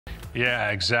Yeah,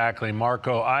 exactly.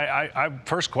 Marco,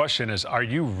 first question is, are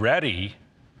you ready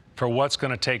for what's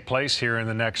going to take place here in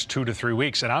the next 2 to 3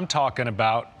 weeks? And I'm talking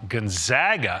about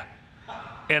Gonzaga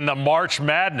in the March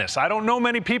Madness. I don't know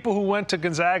many people who went to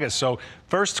Gonzaga. So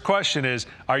first question is,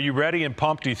 are you ready and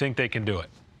pumped? Do you think they can do it?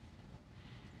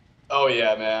 Oh,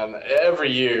 yeah, man.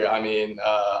 Every year, I mean,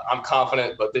 I'm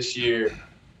confident, but this year,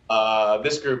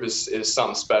 this group is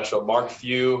something special. Mark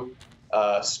Few,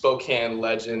 Spokane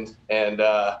legend, and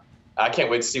I can't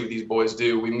wait to see what these boys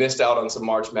do. We missed out on some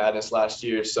March Madness last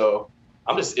year, so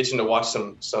I'm just itching to watch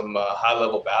some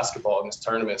high-level basketball in this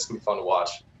tournament. It's going to be fun to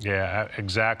watch. Yeah,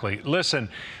 exactly. Listen,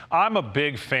 I'm a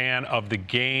big fan of the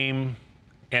game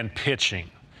and pitching.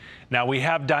 Now, we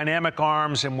have dynamic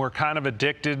arms, and we're kind of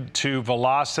addicted to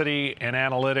velocity and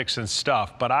analytics and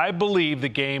stuff, but I believe the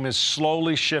game is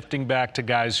slowly shifting back to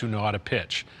guys who know how to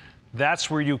pitch. That's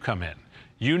where you come in.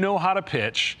 You know how to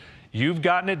pitch. You've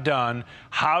gotten it done.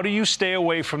 How do you stay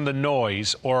away from the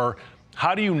noise, or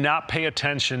how do you not pay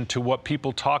attention to what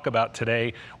people talk about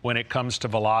today when it comes to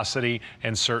velocity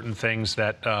and certain things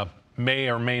that may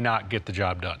or may not get the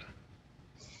job done?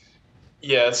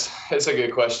 Yeah, it's a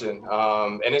good question.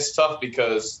 And it's tough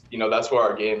because, that's where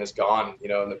our game has gone,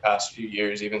 in the past few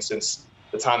years, even since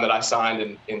the time that I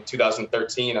signed in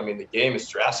 2013. I mean, the game is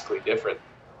drastically different.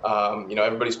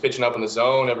 Everybody's pitching up in the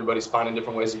zone. Everybody's finding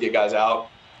different ways to get guys out.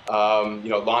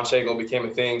 Launch angle became a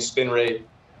thing, spin rate.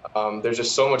 There's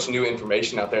just so much new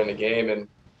information out there in the game. And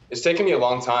it's taken me a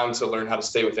long time to learn how to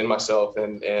stay within myself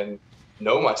and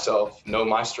know myself, know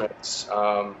my strengths.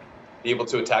 Be able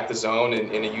to attack the zone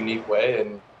in a unique way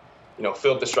and,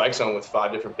 fill up the strike zone with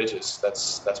 5 different pitches.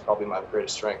 That's probably my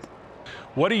greatest strength.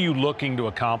 What are you looking to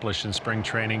accomplish in spring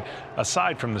training,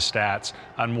 aside from the stats,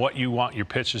 on what you want your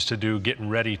pitchers to do getting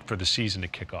ready for the season to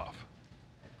kick off?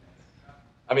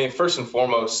 I mean, first and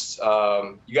foremost,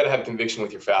 you got to have conviction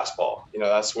with your fastball.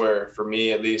 That's where, for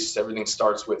me at least, everything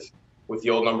starts with the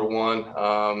old number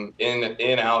one,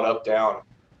 in, out, up, down.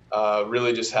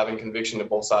 Really just having conviction to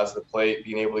both sides of the plate,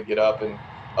 being able to get up and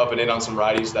in on some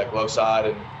righties, that glove side.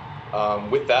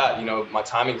 And with that, my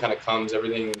timing kind of comes,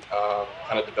 everything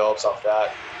kind of develops off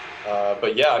that.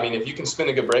 But yeah, I mean, if you can spin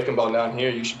a good breaking ball down here,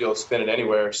 you should be able to spin it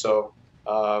anywhere. So,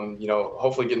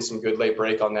 hopefully getting some good late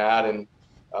break on that and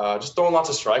just throwing lots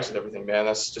of strikes at everything, man.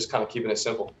 That's just kind of keeping it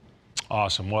simple.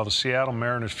 Awesome. Well, the Seattle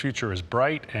Mariners' future is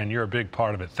bright, and you're a big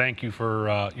part of it. Thank you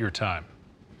for your time.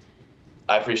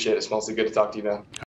 I appreciate it. It's mostly good to talk to you, man.